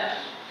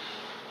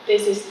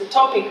this is the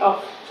topic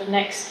of the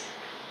next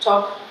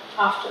talk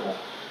after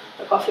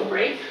the coffee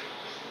break.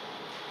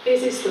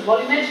 This is the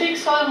volumetric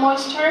soil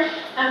moisture,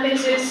 and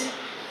this is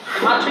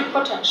the matric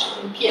potential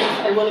in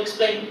PF. I will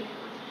explain.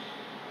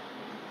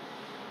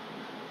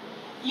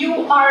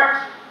 You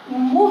are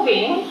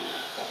moving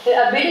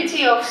the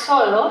ability of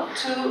soil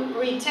to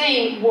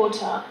retain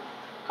water,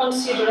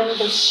 considering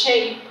the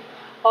shape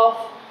of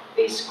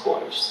these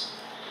curves.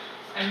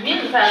 I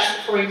mean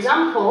that, for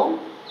example,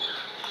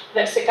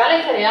 the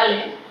secale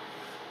cereale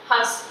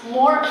has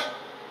more,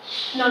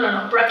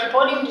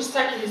 Brachypodium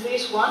distichus,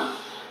 this one,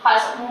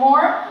 has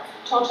more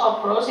total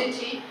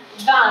porosity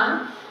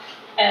than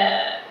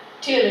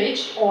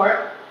tillage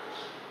or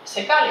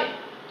secale.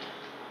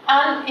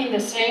 And in the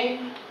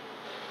same,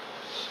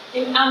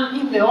 in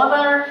the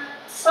other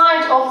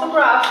side of the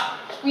graph,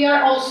 we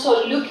are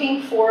also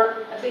looking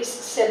for this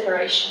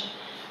separation.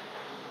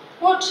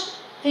 What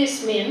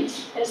this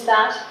means is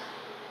that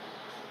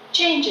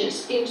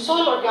changes in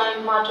soil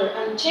organic matter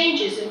and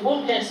changes in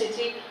wool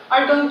density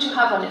are going to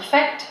have an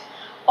effect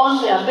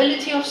on the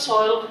ability of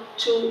soil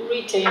to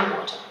retain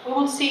water. We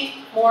will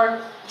see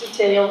more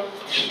detail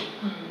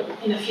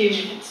in a few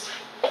minutes.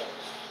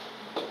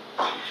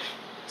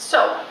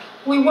 So,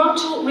 we want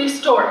to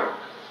restore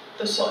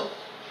the soil.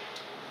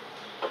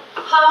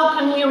 How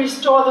can we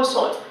restore the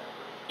soil?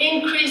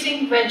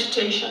 Increasing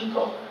vegetation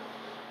cover.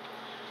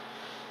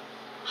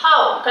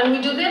 How can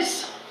we do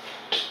this?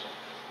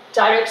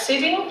 Direct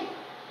seeding.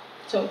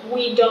 So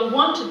we don't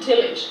want to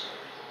tillage.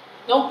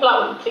 No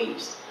plowing,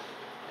 please.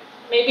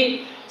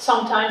 Maybe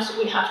sometimes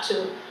we have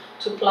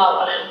to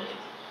plow a little bit.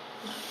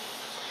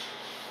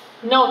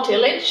 No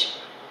tillage.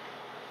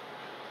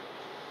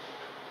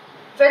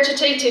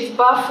 Vegetative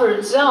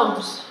buffer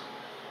zones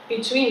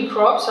between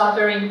crops are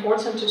very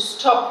important to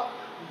stop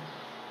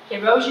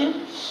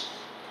erosion.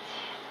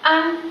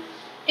 And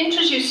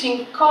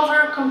introducing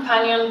cover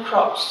companion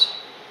crops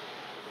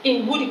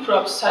in woody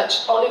crops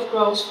such as olive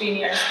groves,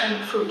 vineyards,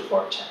 and fruit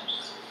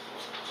orchards.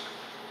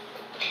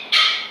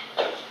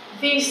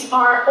 These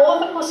are all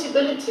the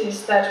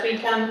possibilities that we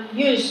can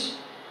use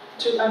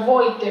to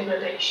avoid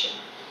degradation.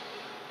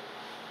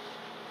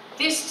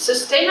 This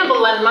sustainable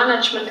land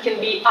management can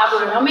be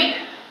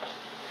agronomic,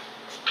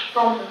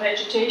 from the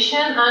vegetation,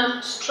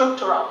 and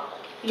structural.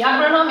 The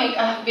agronomic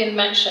have been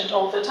mentioned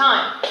all the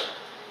time.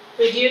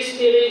 Reduced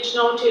tillage,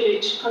 no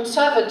tillage,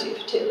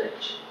 conservative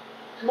tillage.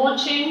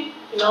 Mulching,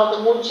 the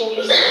mulching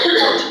is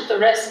to the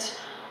rest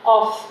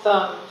of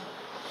the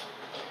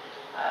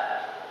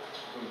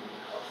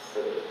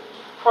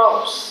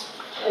crops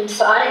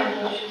inside.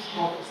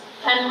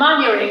 And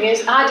manuring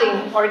is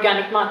adding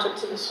organic matter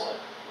to the soil.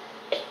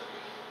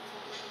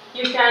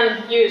 You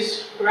can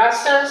use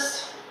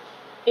grasses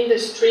in the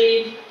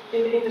street,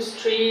 in the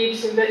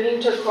streets, in the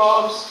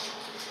intercrops,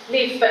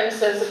 leaf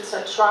fences,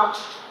 etc.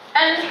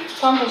 And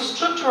from the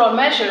structural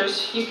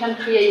measures, you can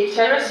create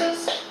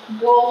terraces,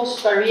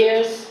 walls,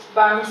 barriers,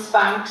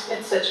 banks,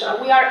 etc.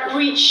 We are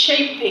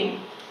reshaping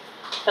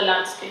the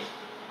landscape.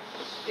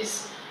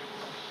 It's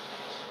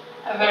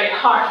a very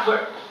hard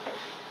work,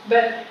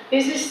 but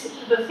this is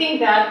the thing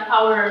that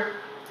our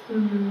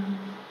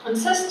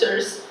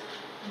ancestors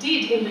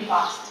did in the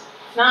past.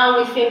 Now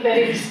we think that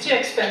it is too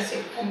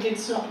expensive and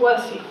it's not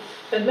worthy,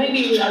 but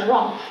maybe we are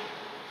wrong.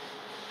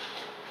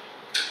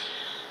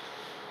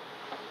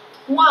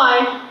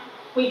 Why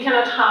we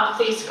cannot have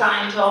this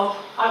kind of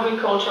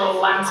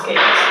agricultural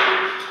landscapes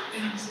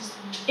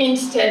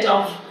instead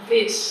of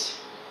this?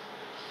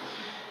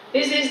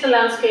 This is the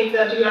landscape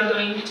that you are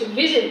going to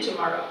visit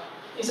tomorrow.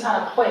 It's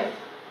Aranjuez.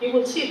 You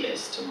will see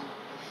this tomorrow.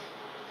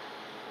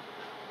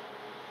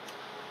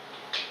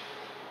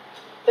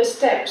 The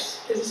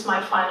steps. This is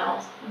my final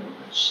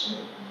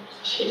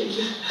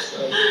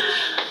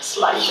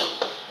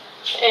slideshow.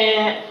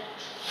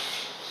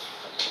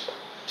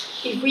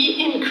 If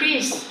we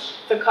increase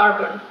the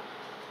carbon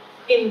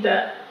in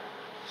the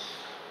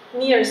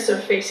near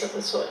surface of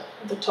the soil,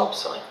 the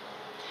topsoil,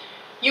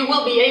 you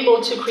will be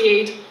able to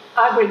create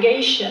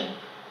aggregation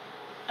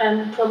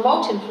and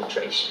promote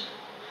infiltration.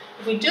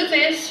 If we do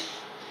this,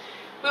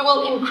 we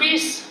will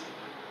increase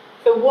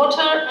the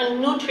water and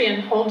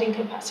nutrient holding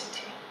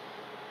capacity.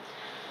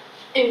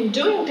 In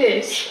doing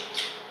this,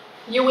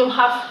 you will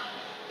have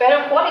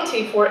better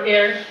quality for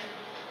air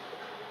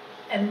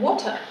and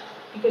water,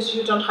 because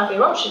you don't have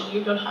erosion,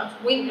 you don't have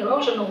wind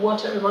erosion or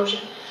water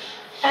erosion.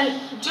 And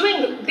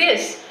doing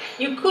this,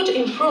 you could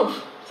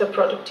improve the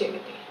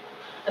productivity.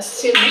 As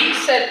Sylvie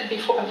said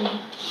before,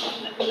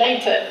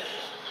 later,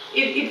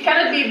 it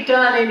cannot be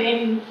done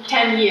in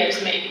 10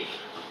 years maybe.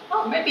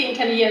 Oh, maybe in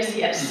 10 years,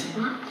 yes.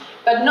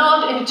 But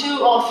not in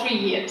 2 or 3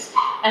 years.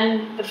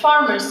 And the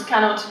farmers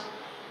cannot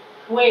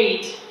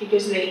wait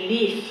because they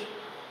live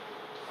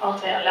on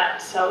their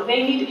land, so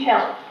they need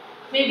help.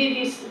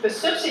 Maybe the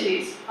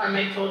subsidies are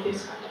made for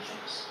these kind of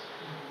things.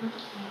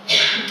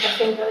 I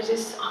think that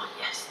is,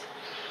 yes.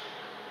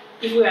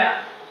 If we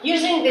are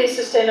using this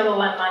sustainable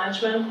land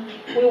management,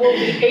 we will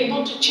be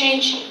able to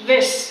change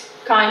this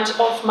kind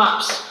of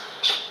maps.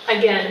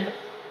 Again,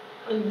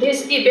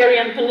 this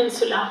Iberian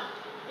Peninsula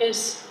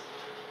is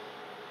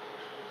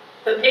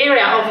the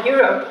area of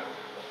Europe,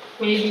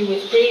 maybe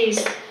with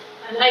Greece,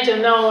 and I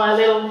don't know,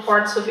 little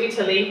parts of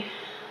Italy,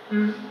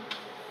 the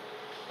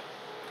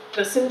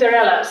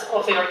Cinderellas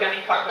of the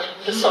organic carbon,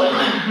 the soil.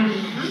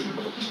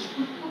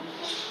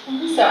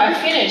 So I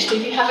finished.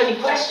 If you have any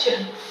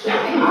question?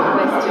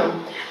 Question.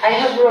 I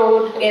have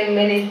wrote in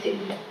many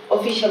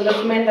official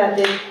documents that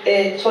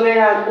the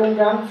tolerant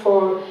UNRWA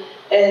for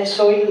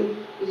soil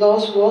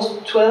loss was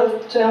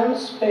 12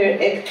 tons per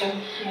hectare.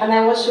 Yeah. And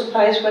I was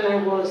surprised when I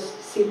was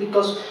see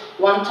because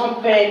 1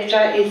 ton per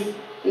hectare is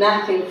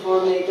nothing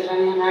for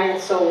Mediterranean area.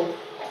 So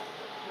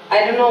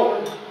I don't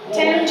know.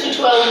 10 to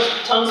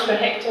 12 tons per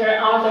hectare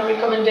are the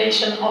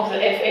recommendation of the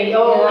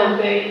FAO and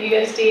the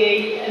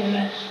USDA,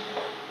 and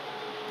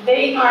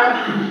they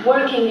are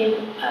working in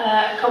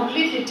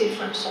completely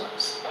different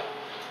soils.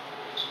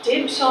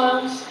 Deep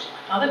soils,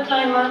 another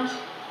climate,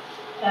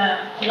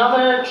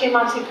 another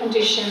climatic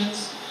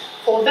conditions.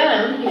 For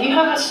them, if you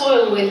have a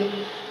soil with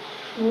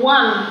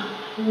 1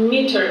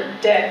 meter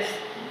depth,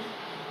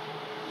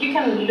 you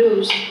can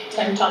lose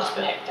 10 tons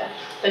per hectare.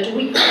 But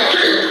we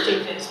cannot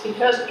do this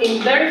because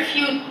in a very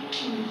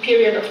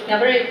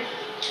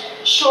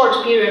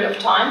short period of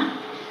time,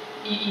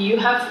 you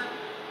have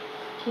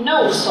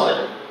no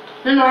soil.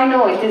 No, I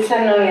know it is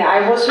annoying.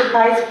 I was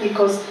surprised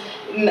because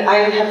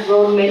I have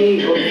wrote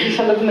many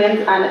official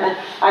documents,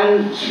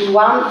 and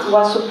one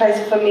was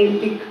surprised for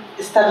me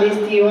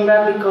established the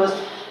UNRWA because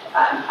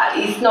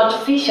it's not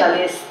official.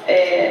 It's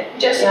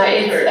just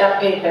paper. It's a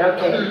paper.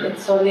 Okay,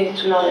 it's only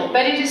to know.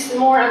 But it is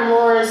more and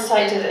more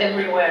cited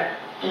everywhere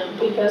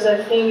because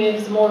I think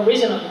it's more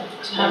reasonable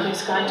to have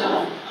this kind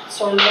of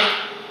soil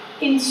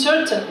in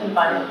certain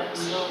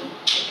environments.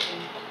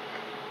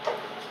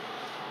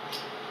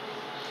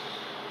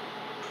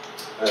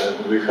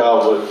 We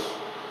have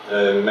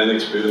many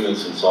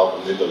experiments in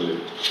southern Italy,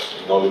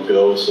 in olive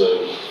groves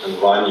and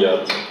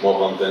vineyard,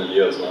 more than 10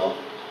 years now.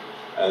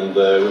 And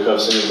we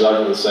have seen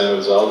exactly the same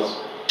results.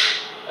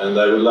 And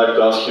I would like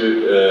to ask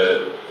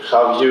you,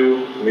 have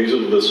you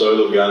measured the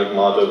soil organic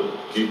matter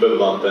deeper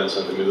than 10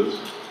 centimeters?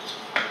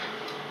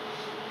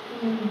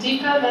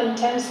 Deeper than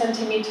 10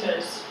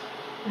 centimeters?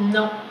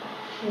 No,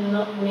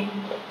 not me.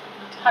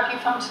 Have you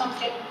found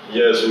something?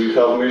 Yes, we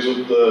have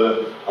measured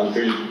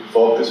until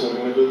 40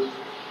 centimeters,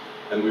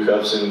 and we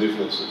have seen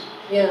differences.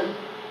 Yeah.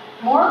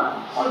 More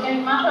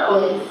organic matter?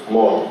 Or?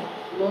 More.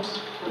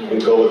 In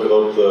cover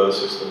crop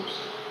systems.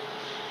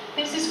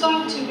 This is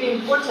going to be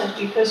important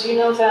because you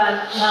know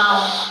that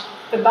now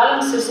the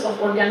balances of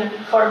organic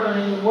carbon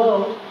in the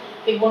world,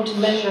 they want to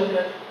measure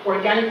the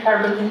organic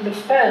carbon in the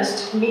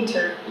first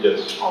meter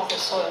of the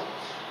soil.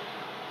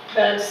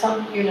 But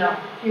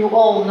you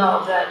all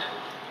know that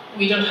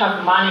we don't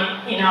have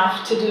money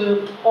enough to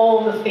do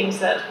all the things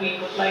that we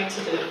would like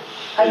to do.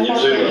 In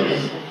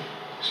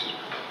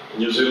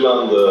New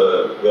Zealand,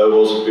 there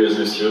was a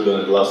PhD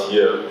student last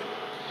year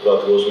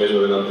that was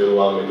measuring until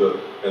 1 meter,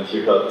 and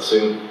he had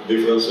seen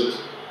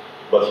differences,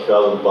 but he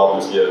hasn't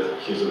published yet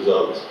his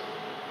results.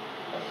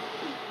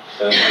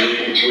 And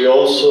we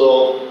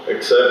also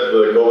accept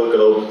the cover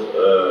crop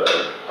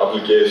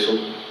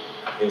application.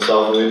 In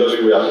southern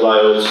Italy, we apply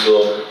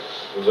also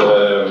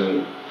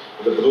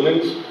the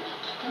prunings.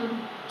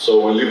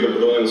 So we leave the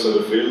prunings in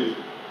the field,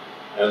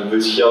 and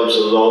this helps a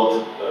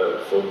lot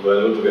for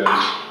the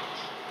nutrients,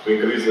 to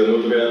increase the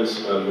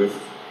nutrients, and with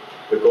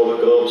the cover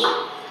crops,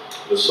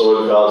 the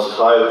soil has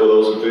higher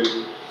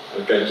porosity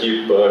and can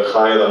keep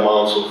higher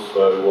amounts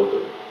of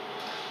water.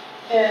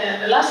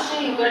 The last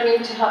day we're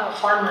going to have a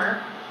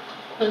farmer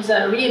who's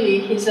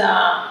he's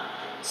a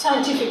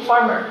scientific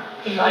farmer,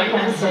 if I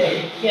can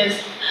say.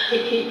 Yes,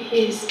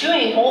 he's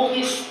doing all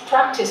these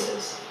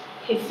practices.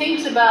 He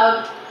thinks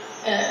about,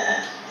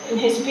 in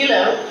his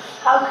pillow,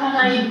 how can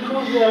I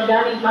improve the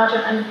organic matter,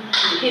 and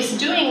he's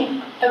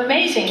doing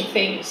amazing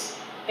things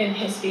in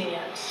his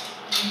vineyards.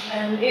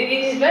 And it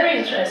is very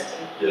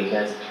interesting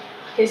because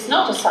he's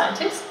not a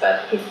scientist,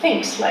 but he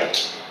thinks like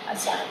a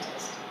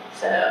scientist.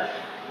 So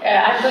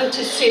I'm going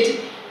to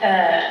sit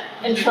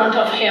in front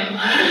of him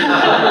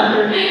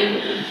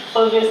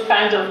for this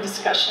kind of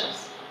discussions.